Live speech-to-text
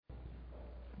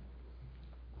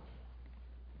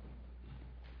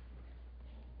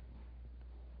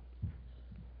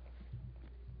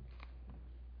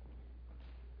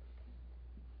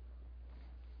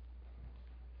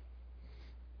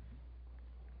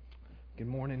Good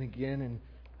morning again,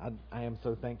 and I am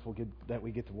so thankful that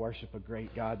we get to worship a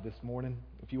great God this morning.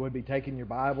 If you would be taking your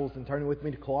Bibles and turning with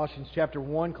me to Colossians chapter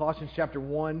 1. Colossians chapter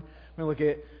 1, we're going to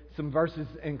look at some verses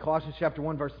in Colossians chapter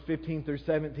 1, verses 15 through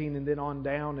 17, and then on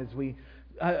down as we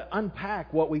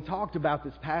unpack what we talked about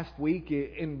this past week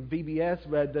in VBS,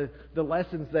 the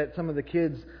lessons that some of the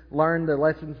kids learned, the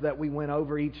lessons that we went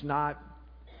over each night.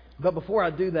 But before I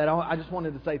do that, I just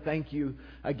wanted to say thank you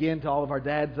again to all of our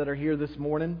dads that are here this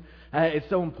morning. It's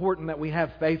so important that we have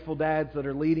faithful dads that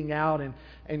are leading out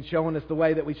and showing us the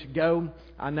way that we should go.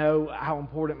 I know how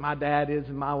important my dad is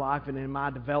in my life and in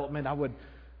my development. I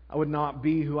would not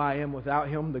be who I am without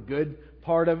him. The good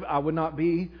part of I would not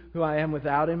be who I am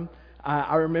without him.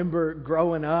 I remember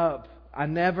growing up, I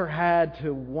never had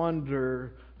to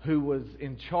wonder who was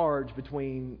in charge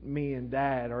between me and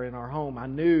Dad or in our home. I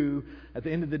knew at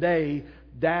the end of the day,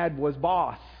 Dad was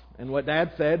boss, and what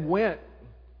Dad said went.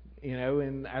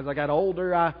 And as I got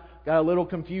older, I got a little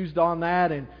confused on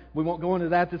that, and we won't go into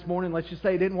that this morning. Let's just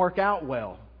say it didn't work out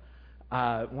well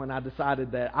when I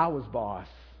decided that I was boss.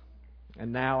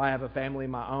 And now I have a family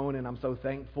of my own, and I'm so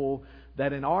thankful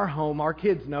that in our home, our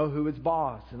kids know who is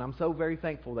boss. And I'm so very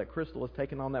thankful that Crystal has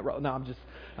taken on that role. No,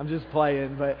 I'm just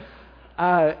playing, but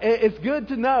it's good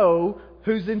to know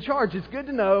who's in charge. It's good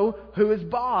to know who is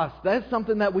boss. That's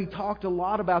something that we talked a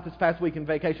lot about this past week in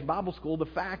Vacation Bible School. The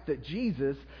fact that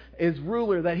Jesus is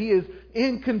ruler, that He is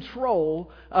in control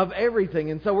of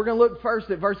everything. And so we're going to look first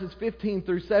at verses 15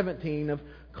 through 17 of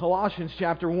Colossians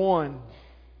chapter 1.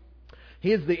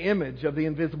 He is the image of the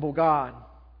invisible God,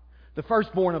 the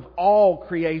firstborn of all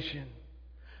creation.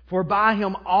 For by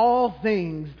Him all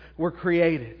things were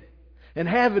created, in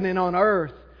heaven and on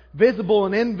earth, visible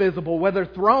and invisible, whether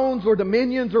thrones or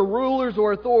dominions or rulers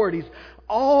or authorities.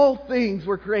 All things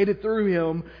were created through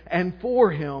Him and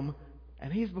for Him,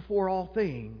 and He's before all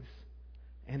things,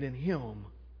 and in Him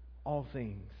all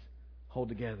things hold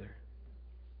together.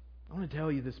 I want to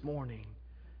tell you this morning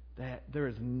that there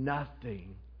is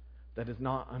nothing that is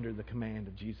not under the command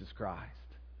of Jesus Christ.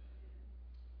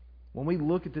 When we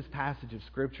look at this passage of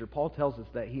Scripture, Paul tells us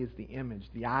that He is the image,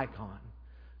 the icon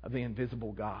of the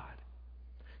invisible God.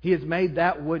 He has made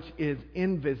that which is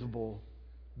invisible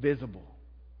visible.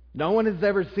 No one has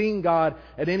ever seen God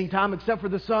at any time except for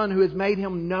the Son, who has made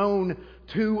Him known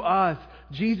to us.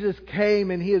 Jesus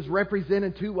came and He has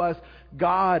represented to us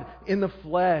God in the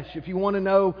flesh. If you want to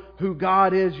know who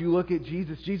God is, you look at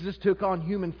Jesus. Jesus took on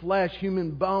human flesh,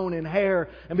 human bone and hair,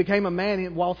 and became a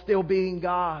man while still being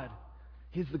God.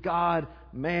 He's the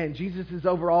God-man. Jesus is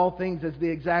over all things as the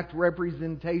exact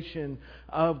representation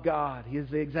of God. He is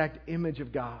the exact image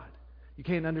of God. You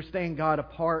can't understand God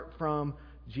apart from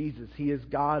Jesus. He is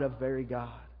God of very God.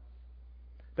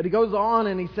 But he goes on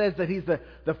and he says that He's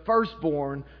the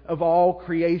firstborn of all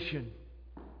creation.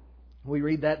 We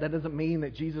read that. That doesn't mean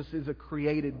that Jesus is a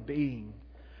created being.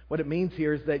 What it means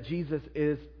here is that Jesus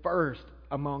is first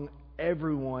among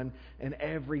everyone and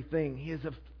everything. He is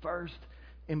of first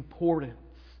importance.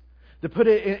 To put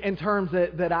it in terms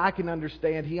that I can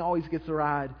understand, He always gets a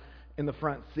ride in the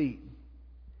front seat.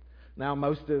 Now,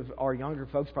 most of our younger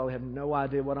folks probably have no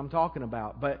idea what I'm talking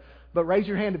about. But raise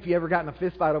your hand if you ever got in a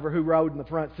fist fight over who rode in the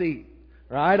front seat.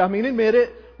 Right? I mean, admit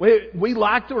it. We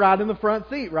like to ride in the front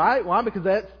seat, right? Why? Because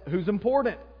that's who's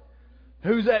important.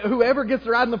 Whoever gets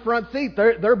to ride in the front seat,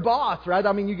 they're boss, right?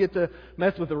 I mean, you get to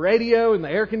mess with the radio and the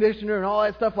air conditioner and all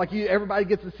that stuff. Like everybody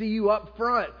gets to see you up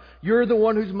front. You're the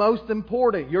one who's most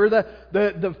important. You're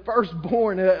the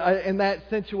firstborn in that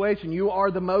situation. You are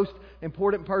the most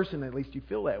important person. At least you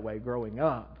feel that way growing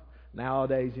up.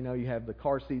 Nowadays, you have the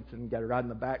car seats and you got to ride in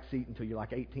the back seat until you're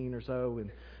like 18 or so.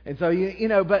 And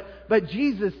so, but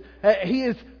Jesus, He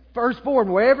is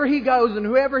firstborn. Wherever He goes and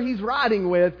whoever He's riding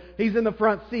with, He's in the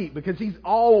front seat because He's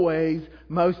always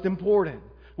most important.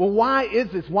 Well, why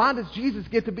is this? Why does Jesus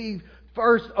get to be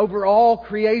first over all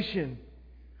creation?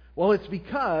 Well, it's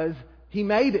because He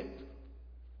made it.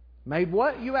 Made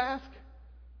what, you ask?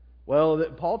 Well,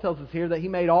 Paul tells us here that He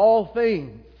made all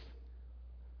things.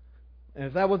 And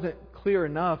if that wasn't clear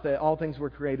enough that all things were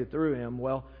created through Him,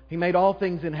 well, He made all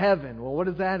things in heaven. Well, what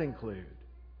does that include?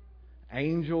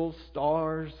 Angels,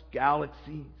 stars,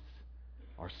 galaxies,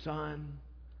 our sun,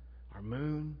 our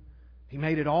moon. He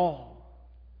made it all.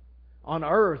 On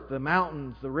earth, the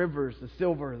mountains, the rivers, the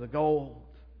silver, the gold,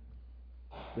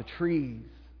 the trees.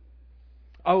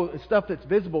 Oh, stuff that's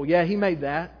visible. Yeah, He made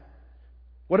that.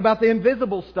 What about the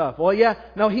invisible stuff? Well, yeah,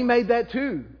 no, He made that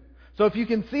too. So if you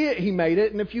can see it, He made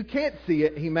it. And if you can't see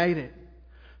it, He made it.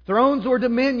 Thrones or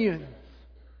dominions.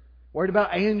 Worried about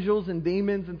angels and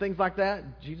demons and things like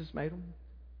that? Jesus made them.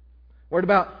 Worried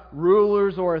about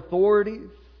rulers or authorities?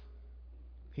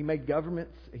 He made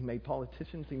governments. He made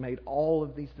politicians. He made all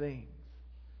of these things.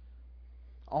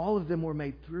 All of them were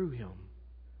made through Him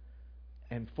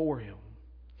and for Him.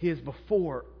 He is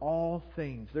before all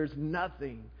things. There's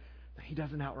nothing that He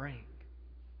doesn't outrank.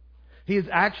 He is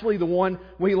actually the one,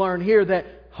 we learn here, that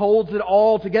holds it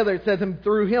all together. It says, and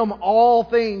through Him all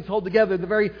things hold together. The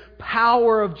very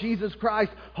power of Jesus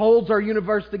Christ holds our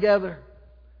universe together.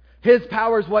 His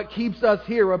power is what keeps us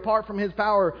here. Apart from His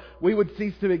power, we would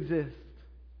cease to exist.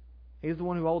 He is the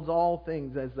one who holds all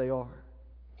things as they are.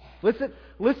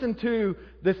 Listen to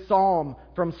this psalm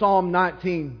from Psalm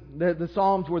 19. The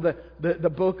Psalms were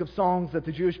the book of songs that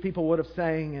the Jewish people would have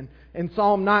sang. And in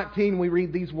Psalm 19 we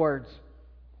read these words.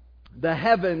 The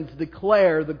heavens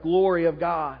declare the glory of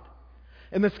God,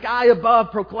 and the sky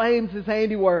above proclaims His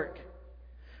handiwork.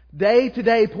 Day to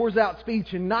day pours out speech,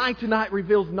 and night to night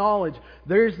reveals knowledge.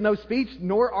 There is no speech,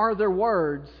 nor are there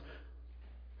words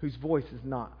whose voice is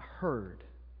not heard.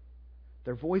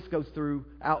 Their voice goes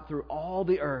out through all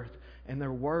the earth, and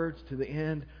their words to the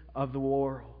end of the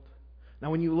world. Now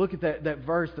when you look at that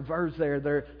verse, the verbs there,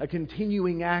 they're a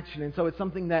continuing action. And so it's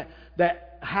something that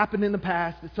happened in the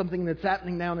past. It's something that's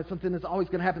happening now, and it's something that's always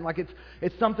going to happen. Like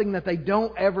it's something that they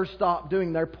don't ever stop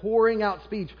doing. They're pouring out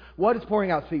speech. What is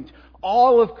pouring out speech?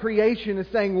 All of creation is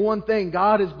saying one thing.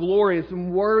 God is glorious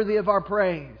and worthy of our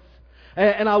praise.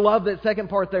 And I love that second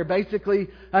part there. Basically,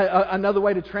 another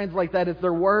way to translate that is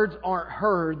their words aren't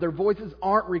heard, their voices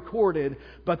aren't recorded,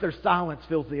 but their silence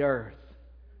fills the earth.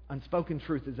 Unspoken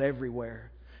truth is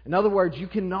everywhere. In other words, you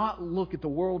cannot look at the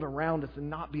world around us and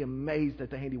not be amazed at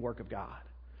the handiwork of God.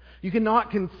 You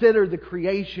cannot consider the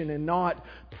creation and not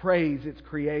praise its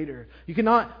Creator. You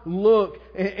cannot look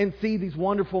and see these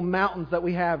wonderful mountains that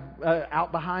we have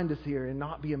out behind us here and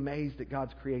not be amazed at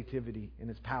God's creativity and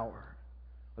His power.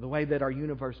 Or the way that our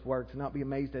universe works and not be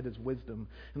amazed at His wisdom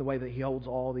and the way that He holds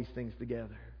all these things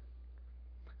together.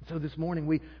 So this morning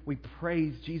we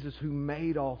praise Jesus who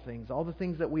made all things, all the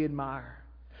things that we admire,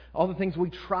 all the things we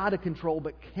try to control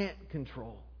but can't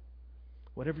control.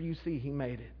 Whatever you see, He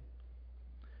made it.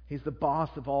 He's the boss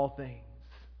of all things.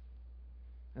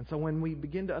 And so when we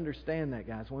begin to understand that,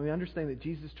 guys, when we understand that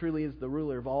Jesus truly is the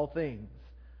ruler of all things,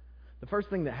 the first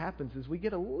thing that happens is we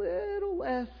get a little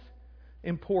less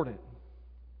important.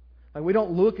 Like we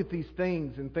don't look at these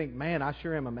things and think, man, I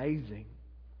sure am amazing.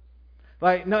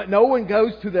 Like no one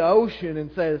goes to the ocean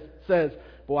and says,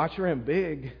 boy, I sure am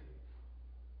big.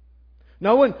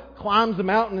 No one climbs a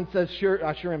mountain and says,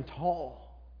 I sure am tall.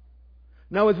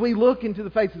 No, as we look into the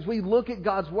face, as we look at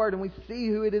God's Word and we see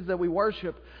who it is that we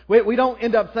worship, we don't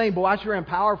end up saying, boy, I sure am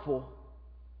powerful.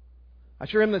 I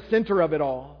sure am the center of it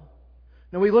all.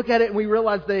 No, we look at it and we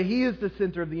realize that He is the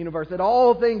center of the universe, that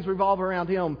all things revolve around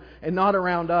Him and not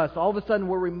around us. All of a sudden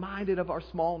we're reminded of our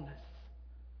smallness.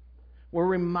 We're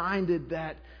reminded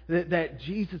that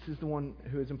Jesus is the one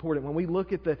who is important. When we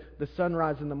look at the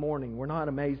sunrise in the morning, we're not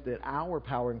amazed at our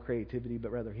power and creativity,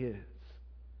 but rather His.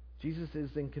 Jesus is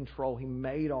in control. He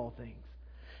made all things.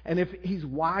 And if He's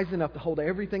wise enough to hold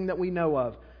everything that we know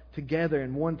of together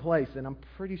in one place, then I'm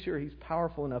pretty sure He's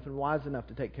powerful enough and wise enough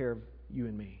to take care of you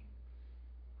and me.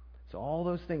 So all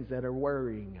those things that are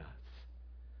worrying us,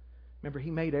 remember,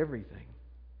 He made everything.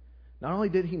 Not only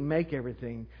did He make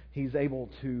everything, He's able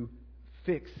to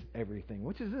fix everything,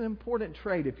 which is an important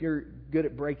trait if you're good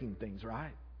at breaking things,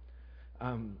 right?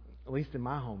 At least in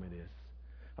my home it is.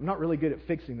 I'm not really good at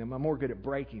fixing them. I'm more good at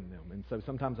breaking them. And so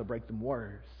sometimes I break them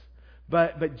worse.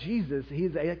 But Jesus, He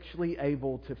is actually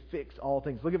able to fix all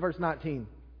things. Look at verse 19.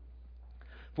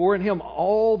 For in Him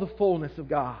all the fullness of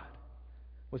God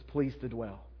was pleased to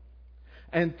dwell.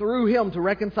 And through Him to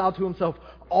reconcile to Himself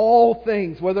all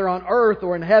things, whether on earth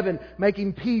or in heaven,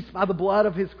 making peace by the blood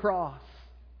of His cross.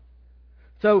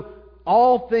 So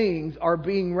all things are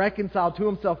being reconciled to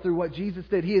Himself through what Jesus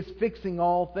did. He is fixing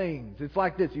all things. It's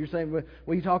like this. You're saying, what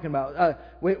are you talking about?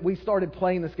 We started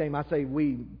playing this game. I say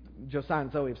we, Josiah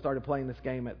and Zoe have started playing this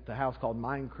game at the house called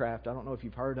Minecraft. I don't know if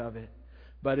you've heard of it.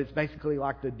 But it's basically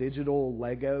like the digital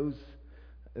Legos.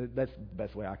 That's the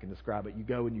best way I can describe it. You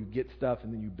go and you get stuff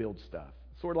and then you build stuff.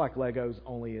 Sort of like Legos,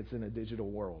 only it's in a digital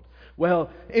world. Well,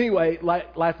 anyway,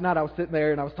 last night I was sitting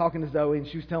there and I was talking to Zoe and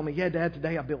she was telling me, yeah, Dad,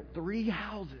 today I built 3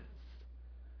 houses.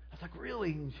 I was like,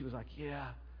 really? And she was like, yeah.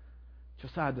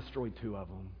 Josiah destroyed 2 of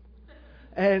them.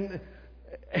 And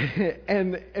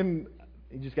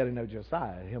you just got to know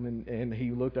Josiah. And he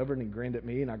looked over and he grinned at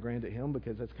me and I grinned at him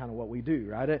because that's kind of what we do,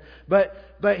 right?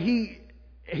 But he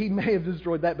may have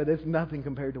destroyed that, but it's nothing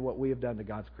compared to what we have done to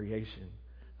God's creation.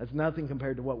 That's nothing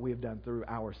compared to what we have done through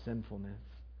our sinfulness.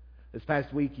 This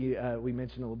past week, we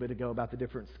mentioned a little bit ago about the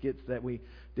different skits that we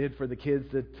did for the kids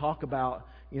to talk about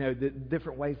the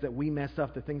different ways that we mess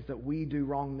up, the things that we do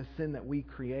wrong, the sin that we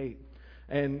create.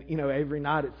 And, every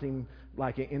night it seemed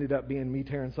like it ended up being me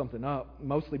tearing something up,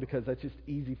 mostly because that's just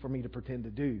easy for me to pretend to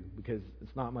do, because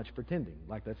it's not much pretending.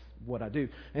 Like, that's what I do.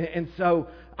 And so,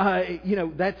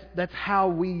 that's how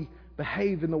we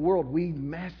behave in the world. We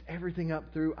mess everything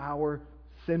up through our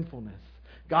sinfulness.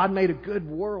 God made a good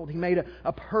world. He made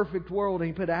a perfect world, and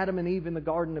He put Adam and Eve in the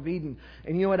Garden of Eden.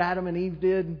 And you know what Adam and Eve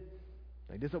did?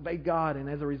 They disobeyed God, and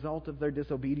as a result of their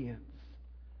disobedience,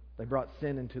 they brought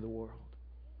sin into the world.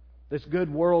 This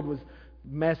good world was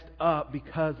messed up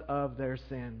because of their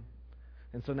sin.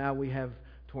 And so now we have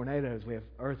tornadoes, we have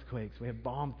earthquakes, we have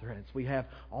bomb threats, we have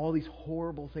all these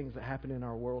horrible things that happen in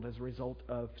our world as a result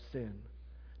of sin.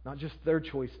 Not just their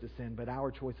choice to sin, but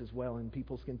our choice as well, and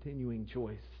people's continuing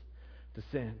choice to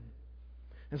sin.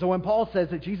 And so when Paul says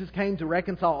that Jesus came to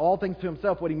reconcile all things to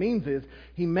Himself, what he means is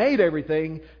He made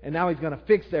everything, and now He's going to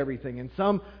fix everything. In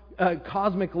some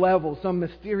cosmic level, some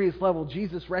mysterious level,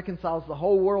 Jesus reconciles the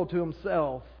whole world to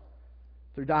Himself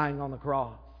through dying on the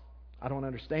cross. I don't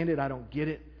understand it. I don't get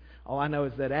it. All I know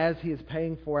is that as He is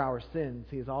paying for our sins,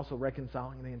 He is also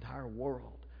reconciling the entire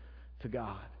world to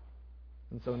God.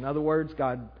 And so in other words,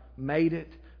 God made it,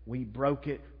 we broke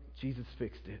it, Jesus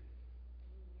fixed it.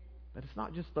 But it's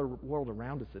not just the world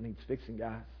around us that needs fixing,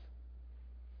 guys.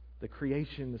 The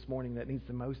creation this morning that needs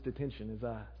the most attention is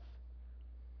us.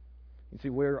 You see,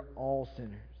 we're all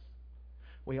sinners.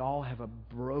 We all have a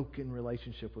broken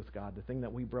relationship with God. The thing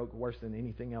that we broke worse than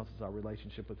anything else is our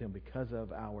relationship with Him because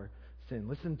of our sin.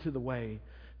 Listen to the way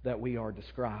that we are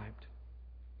described.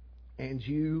 And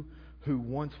you who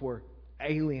once were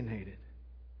alienated.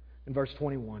 In verse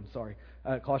 21,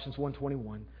 Colossians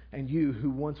 1:21. And you who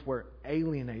once were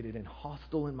alienated and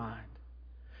hostile in mind,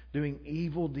 doing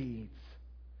evil deeds,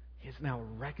 He is now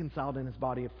reconciled in His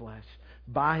body of flesh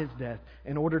by His death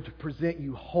in order to present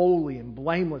you holy and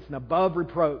blameless and above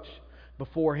reproach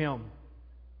before Him.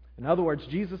 In other words,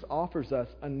 Jesus offers us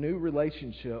a new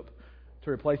relationship to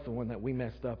replace the one that we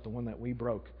messed up, the one that we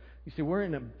broke. You see, we're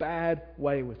in a bad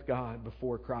way with God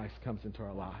before Christ comes into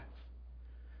our lives.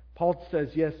 Paul says,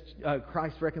 yes,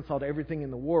 Christ reconciled everything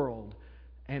in the world.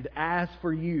 And as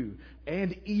for you,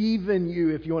 and even you,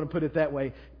 if you want to put it that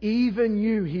way, even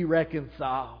you He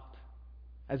reconciled.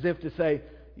 As if to say,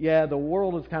 yeah, the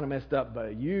world is kind of messed up,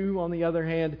 but you, on the other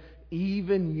hand,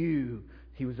 even you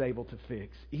He was able to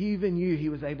fix. Even you He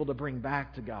was able to bring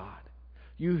back to God.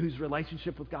 You whose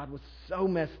relationship with God was so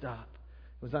messed up,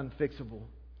 it was unfixable.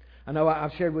 I know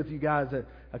I've shared with you guys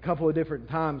a couple of different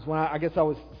times. When I guess I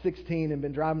was 16 and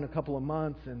been driving a couple of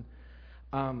months, and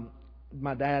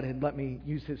my dad had let me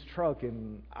use his truck,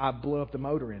 and I blew up the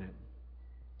motor in it.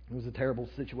 It was a terrible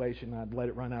situation. I'd let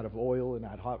it run out of oil, and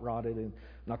I'd hot rodded, and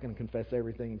I'm not going to confess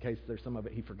everything in case there's some of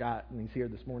it he forgot, and he's here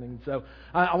this morning. So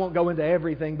I won't go into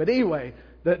everything. But anyway,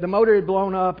 the motor had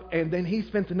blown up, and then he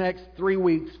spent the next 3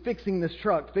 weeks fixing this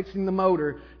truck, fixing the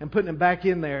motor, and putting it back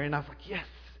in there. And I was like, yes,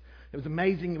 it was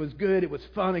amazing. It was good. It was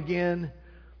fun again.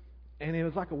 And it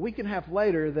was like a week and a half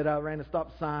later that I ran a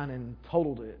stop sign and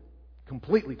totaled it.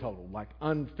 Completely totaled, like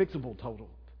unfixable totaled.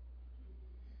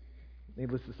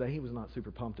 Needless to say, he was not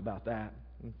super pumped about that.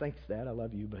 And thanks, Dad, I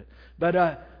love you.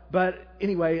 But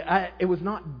anyway, it was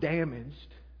not damaged.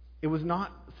 It was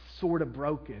not sort of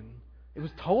broken. It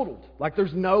was totaled. Like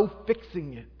there's no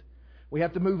fixing it. We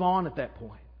have to move on at that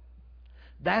point.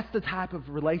 That's the type of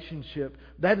relationship.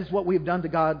 That is what we have done to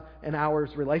God and our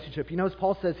relationship. You notice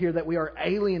Paul says here that we are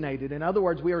alienated. In other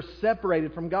words, we are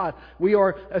separated from God. We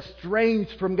are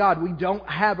estranged from God. We don't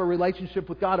have a relationship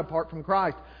with God apart from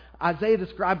Christ. Isaiah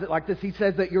describes it like this. He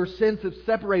says that your sins have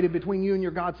separated between you and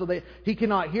your God so that He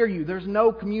cannot hear you. There's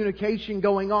no communication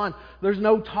going on. There's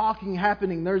no talking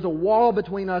happening. There's a wall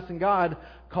between us and God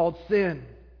called sin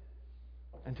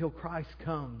until Christ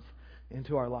comes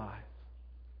into our lives.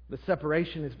 The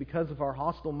separation is because of our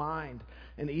hostile mind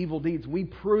and evil deeds. We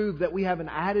prove that we have an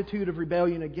attitude of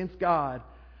rebellion against God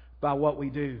by what we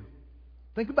do.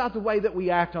 Think about the way that we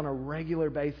act on a regular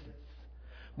basis.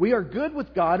 We are good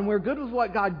with God, and we're good with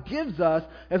what God gives us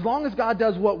as long as God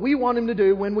does what we want Him to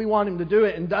do when we want Him to do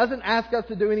it and doesn't ask us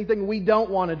to do anything we don't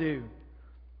want to do.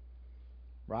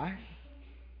 Right?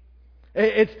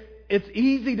 It's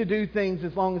easy to do things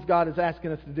as long as God is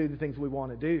asking us to do the things we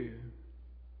want to do.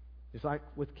 It's like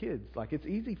with kids. Like it's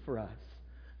easy for us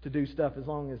to do stuff as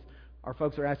long as our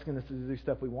folks are asking us to do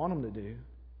stuff we want them to do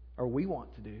or we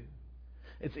want to do.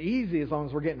 It's easy as long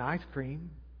as we're getting ice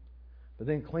cream. But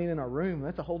then cleaning our room,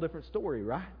 that's a whole different story,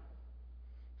 right?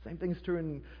 Same thing's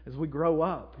true as we grow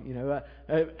up. You know,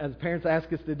 as parents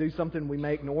ask us to do something, we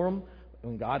may ignore them.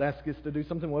 When God asks us to do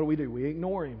something, what do? We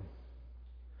ignore Him.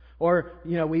 Or,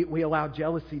 we allow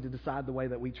jealousy to decide the way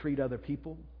that we treat other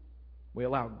people. We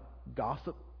allow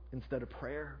gossip instead of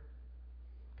prayer.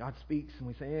 God speaks and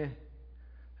we say,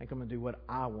 I think I'm going to do what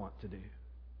I want to do.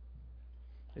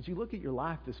 As you look at your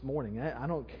life this morning, I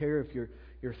don't care if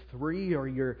you're 3 or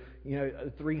you're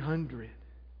 300.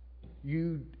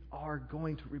 You are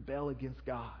going to rebel against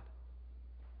God.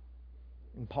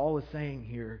 And Paul is saying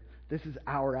here, this is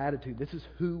our attitude. This is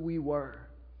who we were.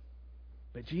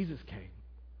 But Jesus came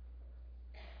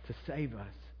to save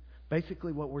us.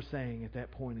 Basically what we're saying at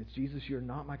that point is, Jesus, you're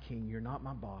not my king. You're not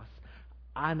my boss.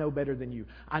 I know better than you.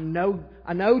 I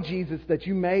know, Jesus, that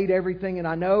you made everything, and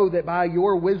I know that by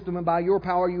your wisdom and by your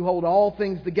power you hold all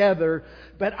things together.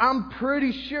 But I'm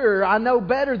pretty sure I know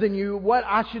better than you what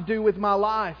I should do with my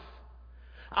life.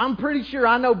 I'm pretty sure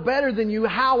I know better than you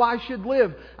how I should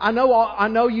live. I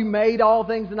know you made all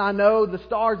things, and I know the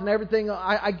stars and everything.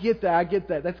 I get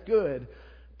that. That's good.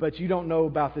 But you don't know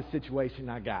about this situation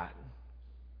I got.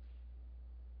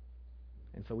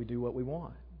 And so we do what we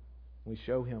want. We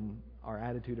show Him our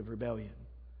attitude of rebellion.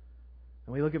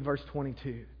 And we look at verse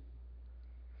 22.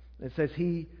 It says,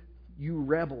 you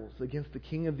rebels against the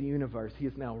King of the universe. He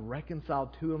is now reconciled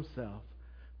to Himself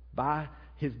by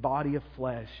His body of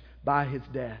flesh, by His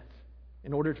death,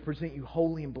 in order to present you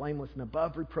holy and blameless and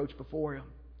above reproach before Him.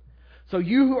 So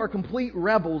you who are complete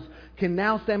rebels can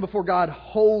now stand before God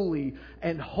holy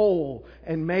and whole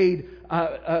and made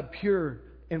pure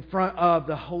in front of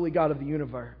the holy God of the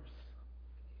universe.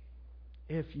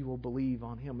 If you will believe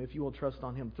on Him, if you will trust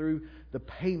on Him through the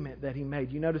payment that He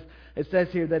made. You notice it says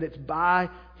here that it's by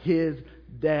His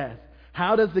death.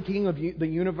 How does the King of the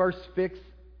universe fix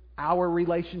our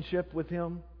relationship with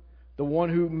Him? The one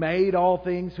who made all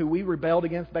things, who we rebelled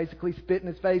against, basically spit in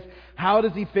His face. How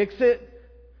does He fix it?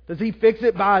 Does He fix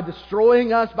it by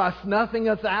destroying us, by snuffing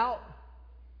us out?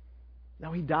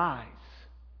 No, He dies.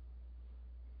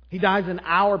 He dies in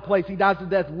our place. He dies the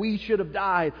death we should have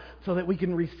died so that we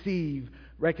can receive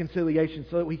reconciliation,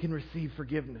 so that we can receive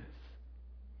forgiveness.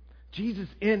 Jesus,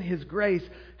 in His grace,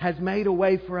 has made a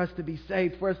way for us to be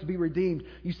saved, for us to be redeemed.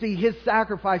 You see, His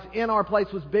sacrifice in our place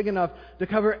was big enough to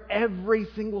cover every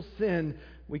single sin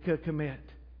we could commit,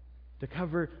 to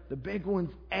cover the big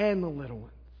ones and the little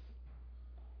ones.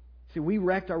 See, we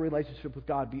wrecked our relationship with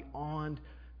God beyond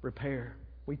repair.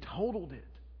 We totaled it.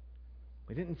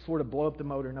 We didn't sort of blow up the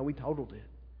motor. No, we totaled it.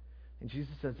 And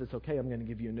Jesus says, it's okay, I'm going to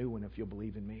give you a new one if you'll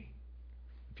believe in me.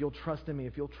 If you'll trust in me,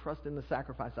 if you'll trust in the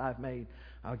sacrifice I've made,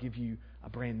 I'll give you a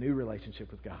brand new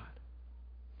relationship with God.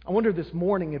 I wonder this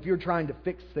morning if you're trying to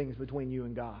fix things between you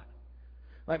and God.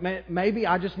 Like, maybe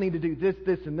I just need to do this,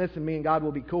 and this, and me and God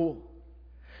will be cool.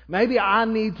 Maybe I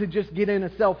need to just get in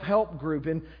a self-help group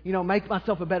and, make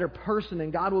myself a better person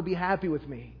and God will be happy with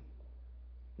me.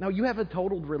 No, you have a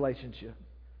totaled relationship.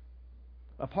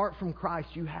 Apart from Christ,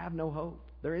 you have no hope.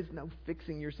 There is no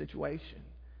fixing your situation.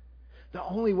 The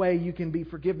only way you can be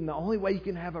forgiven, the only way you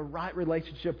can have a right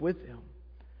relationship with Him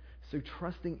is through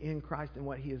trusting in Christ and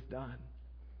what He has done.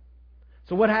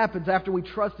 So what happens after we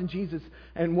trust in Jesus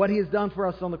and what He has done for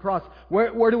us on the cross?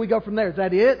 Where do we go from there? Is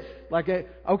that it?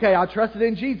 Okay, I trusted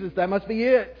in Jesus. That must be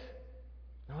it.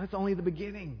 No, that's only the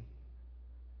beginning.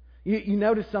 You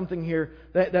notice something here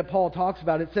that Paul talks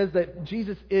about. It says that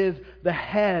Jesus is the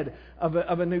head of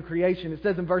a new creation. It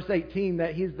says in verse 18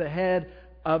 that He's the head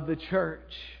of the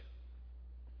church.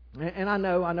 And I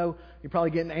know you're probably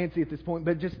getting antsy at this point,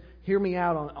 but just hear me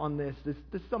out on this. This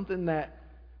is something that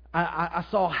I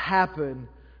saw happen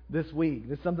this week.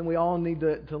 This is something we all need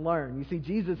to learn. You see,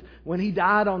 Jesus, when He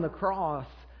died on the cross,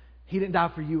 He didn't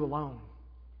die for you alone.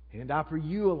 He didn't die for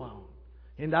you alone.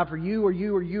 He didn't die for you or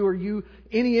you or you or you,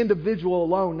 any individual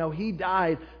alone. No, He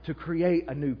died to create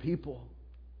a new people.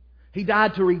 He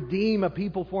died to redeem a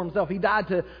people for Himself. He died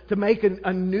to make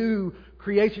a new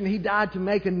creation. He died to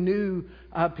make a new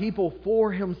people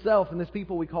for Himself. And this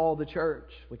people we call the church.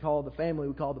 We call the family.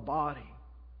 We call the body.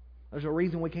 There's a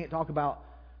reason we can't talk about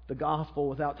the gospel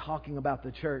without talking about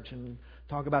the church, and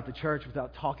talk about the church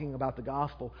without talking about the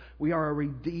gospel. We are a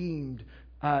redeemed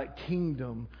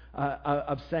kingdom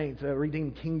of saints, a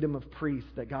redeemed kingdom of priests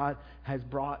that God has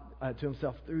brought to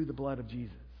Himself through the blood of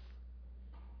Jesus.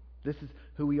 This is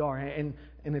who we are. And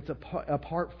it's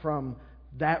apart from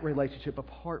that relationship,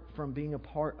 apart from being a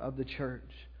part of the church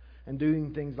and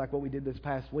doing things like what we did this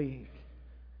past week,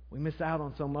 we miss out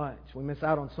on so much. We miss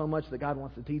out on so much that God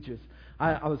wants to teach us.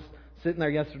 I was sitting there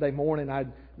yesterday morning.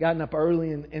 I'd gotten up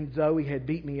early and Zoe had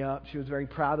beat me up. She was very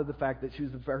proud of the fact that she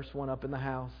was the first one up in the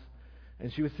house.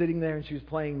 And she was sitting there and she was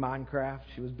playing Minecraft.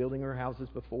 She was building her houses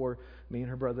before me and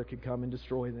her brother could come and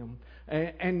destroy them.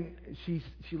 And she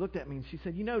looked at me and she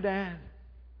said, Dad,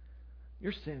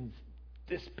 your sin's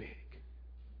this big.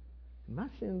 And my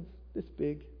sin's this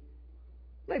big.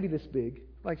 Maybe this big.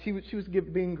 Like she was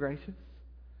being gracious.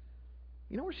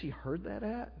 You know where she heard that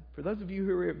at? For those of you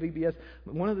who were at VBS,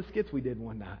 one of the skits we did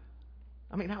one night.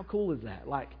 I mean, how cool is that?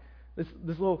 Like, this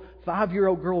little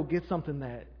 5-year-old girl gets something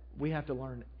that we have to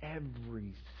learn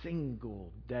every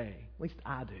single day. At least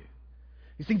I do.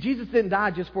 You see, Jesus didn't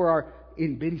die just for our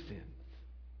itty-bitty sins.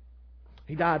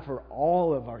 He died for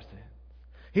all of our sins.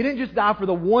 He didn't just die for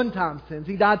the one-time sins.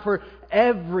 He died for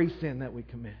every sin that we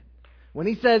commit. When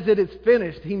He says it is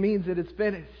finished, He means it is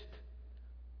finished.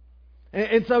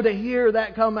 And so to hear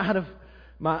that come out of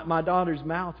my daughter's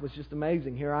mouth was just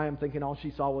amazing. Here I am thinking all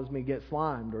she saw was me get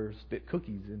slimed or spit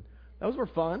cookies. And those were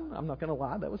fun. I'm not going to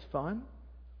lie. That was fun.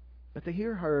 But to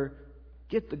hear her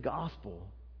get the gospel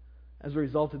as a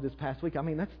result of this past week, I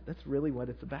mean, that's really what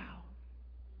it's about.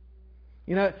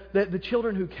 You know, the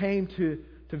children who came to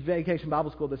Vacation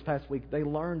Bible School this past week, they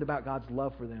learned about God's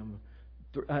love for them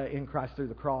in Christ through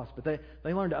the cross. But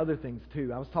they learned other things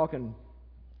too. I was talking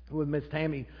with Miss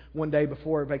Tammy one day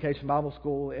before Vacation Bible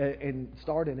School and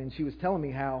started, and she was telling me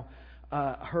how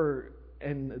her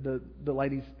and the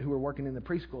ladies who were working in the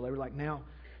preschool, they were like, now,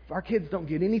 if our kids don't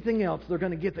get anything else, they're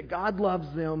going to get that God loves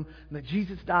them, and that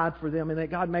Jesus died for them, and that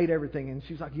God made everything. And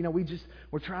she's like, you know,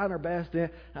 we're trying our best. And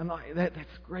I'm like, that's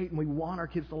great, and we want our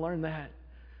kids to learn that.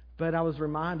 But I was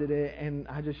reminded, and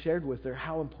I just shared with her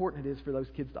how important it is for those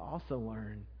kids to also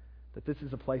learn that this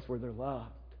is a place where they're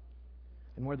loved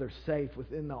and where they're safe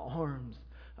within the arms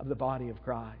of the body of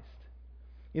Christ.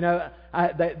 You know,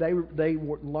 they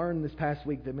learned this past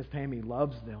week that Miss Tammy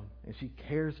loves them and she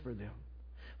cares for them.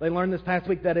 They learned this past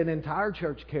week that an entire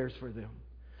church cares for them.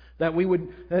 That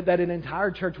an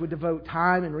entire church would devote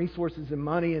time and resources and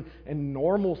money and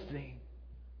normalcy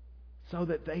so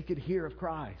that they could hear of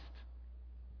Christ.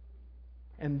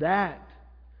 And that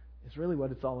is really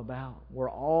what it's all about. We're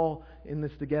all in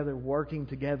this together, working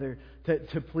together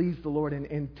to please the Lord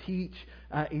and teach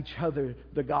each other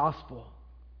the gospel.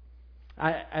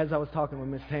 As I was talking with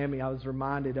Miss Tammy, I was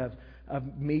reminded of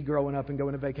me growing up and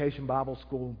going to Vacation Bible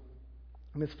School.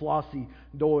 Miss Flossie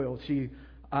Doyle, she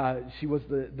was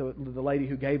the lady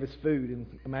who gave us food, and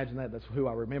imagine that's who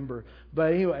I remember.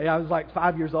 But anyway, I was like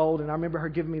 5 years old, and I remember her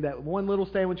giving me that one little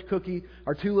sandwich cookie,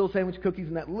 or 2 little sandwich cookies,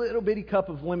 and that little bitty cup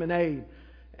of lemonade.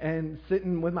 And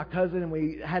sitting with my cousin, and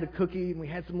we had a cookie, and we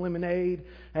had some lemonade,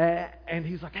 and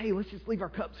he's like, hey, let's just leave our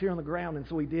cups here on the ground. And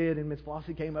so we did, and Miss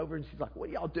Flossie came over, and she's like, what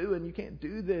are y'all doing? You can't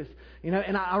do this. You know,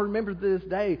 and I remember to this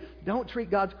day, don't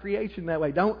treat God's creation that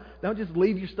way. Don't just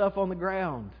leave your stuff on the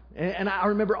ground. And I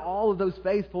remember all of those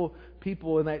faithful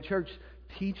people in that church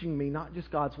teaching me, not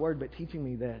just God's Word, but teaching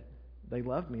me that they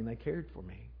loved me and they cared for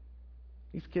me.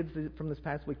 These kids from this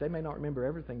past week, they may not remember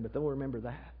everything, but they'll remember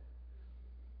that.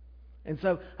 And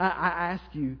so I ask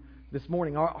you this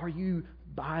morning, are you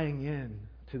buying in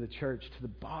to the church, to the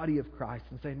body of Christ,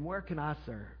 and saying, where can I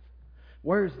serve?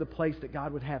 Where's the place that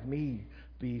God would have me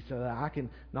be so that I can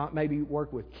not maybe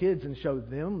work with kids and show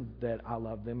them that I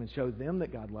love them and show them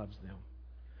that God loves them?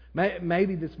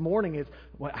 Maybe this morning is,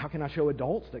 how can I show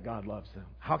adults that God loves them?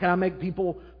 How can I make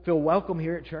people feel welcome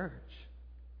here at church?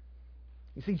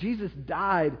 You see, Jesus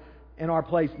died in our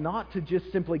place, not to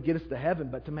just simply get us to heaven,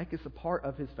 but to make us a part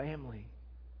of His family.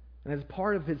 And as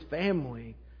part of His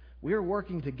family, we are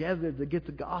working together to get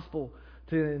the gospel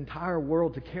to the entire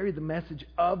world, to carry the message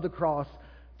of the cross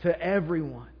to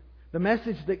everyone. The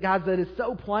message that God said is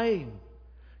so plain.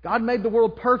 God made the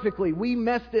world perfectly. We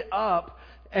messed it up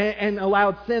and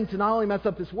allowed sin to not only mess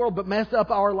up this world, but mess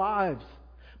up our lives.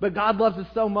 But God loves us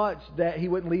so much that He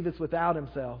wouldn't leave us without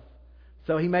Himself.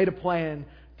 So He made a plan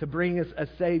to bring us a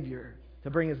Savior, to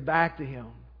bring us back to Him.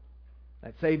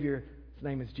 That Savior, His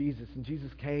name is Jesus. And Jesus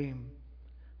came,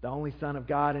 the only Son of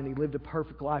God, and He lived a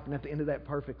perfect life. And at the end of that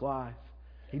perfect life,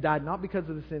 He died not because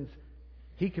of the sins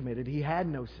He committed. He had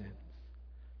no sins.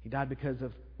 He died because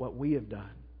of what we have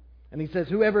done. And He says,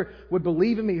 whoever would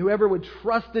believe in me, whoever would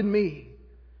trust in me,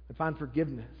 would find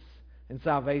forgiveness and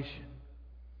salvation.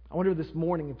 I wonder this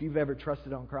morning if you've ever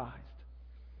trusted on Christ.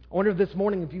 I wonder this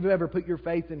morning if you've ever put your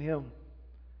faith in Him.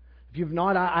 If you've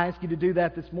not, I ask you to do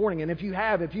that this morning. And if you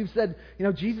have, if you've said, you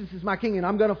know, Jesus is my King and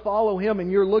I'm going to follow Him, and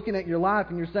you're looking at your life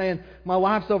and you're saying, my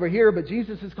life's over here, but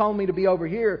Jesus is calling me to be over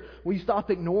here, will you stop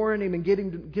ignoring Him and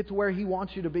get to where He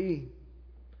wants you to be?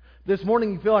 This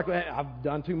morning you feel like, I've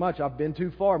done too much, I've been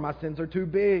too far, my sins are too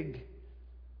big.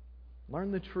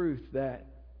 Learn the truth that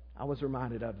I was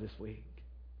reminded of this week.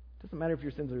 It doesn't matter if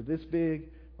your sins are this big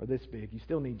or this big, you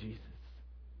still need Jesus.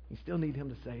 You still need Him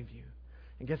to save you.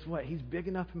 And guess what? He's big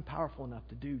enough and powerful enough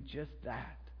to do just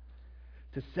that.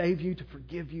 To save you, to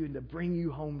forgive you, and to bring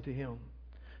you home to Him.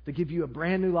 to give you a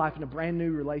brand new life and a brand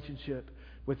new relationship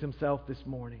with Himself this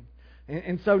morning.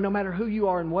 And so no matter who you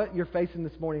are and what you're facing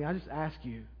this morning, I just ask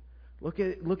you, look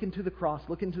into the cross,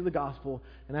 look into the gospel,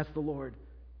 and ask the Lord,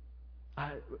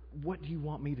 what do you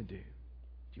want me to do?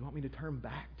 Do you want me to turn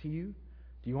back to you?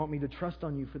 Do you want me to trust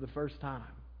on you for the first time?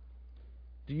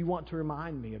 Do you want to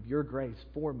remind me of your grace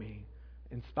for me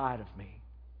in spite of me?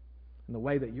 And the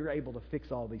way that you're able to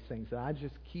fix all these things that I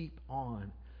just keep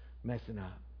on messing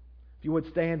up. If you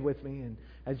would stand with me, and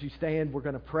as you stand, we're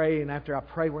going to pray, and after I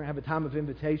pray, we're going to have a time of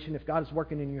invitation. If God is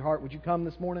working in your heart, would you come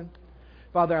this morning?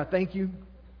 Father, I thank you.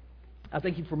 I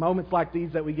thank you for moments like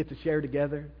these that we get to share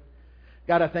together.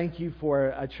 God, I thank you for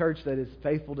a church that is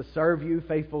faithful to serve you,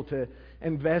 faithful to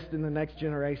invest in the next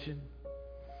generation.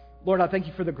 Lord, I thank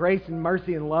you for the grace and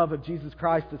mercy and love of Jesus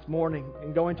Christ this morning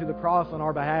and going to the cross on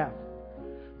our behalf.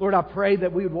 Lord, I pray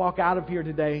that we would walk out of here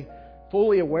today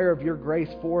fully aware of your grace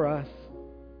for us.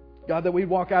 God, that we'd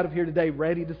walk out of here today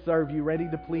ready to serve you, ready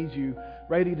to please you,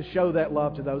 ready to show that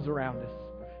love to those around us.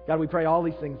 God, we pray all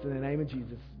these things in the name of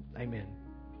Jesus. Amen.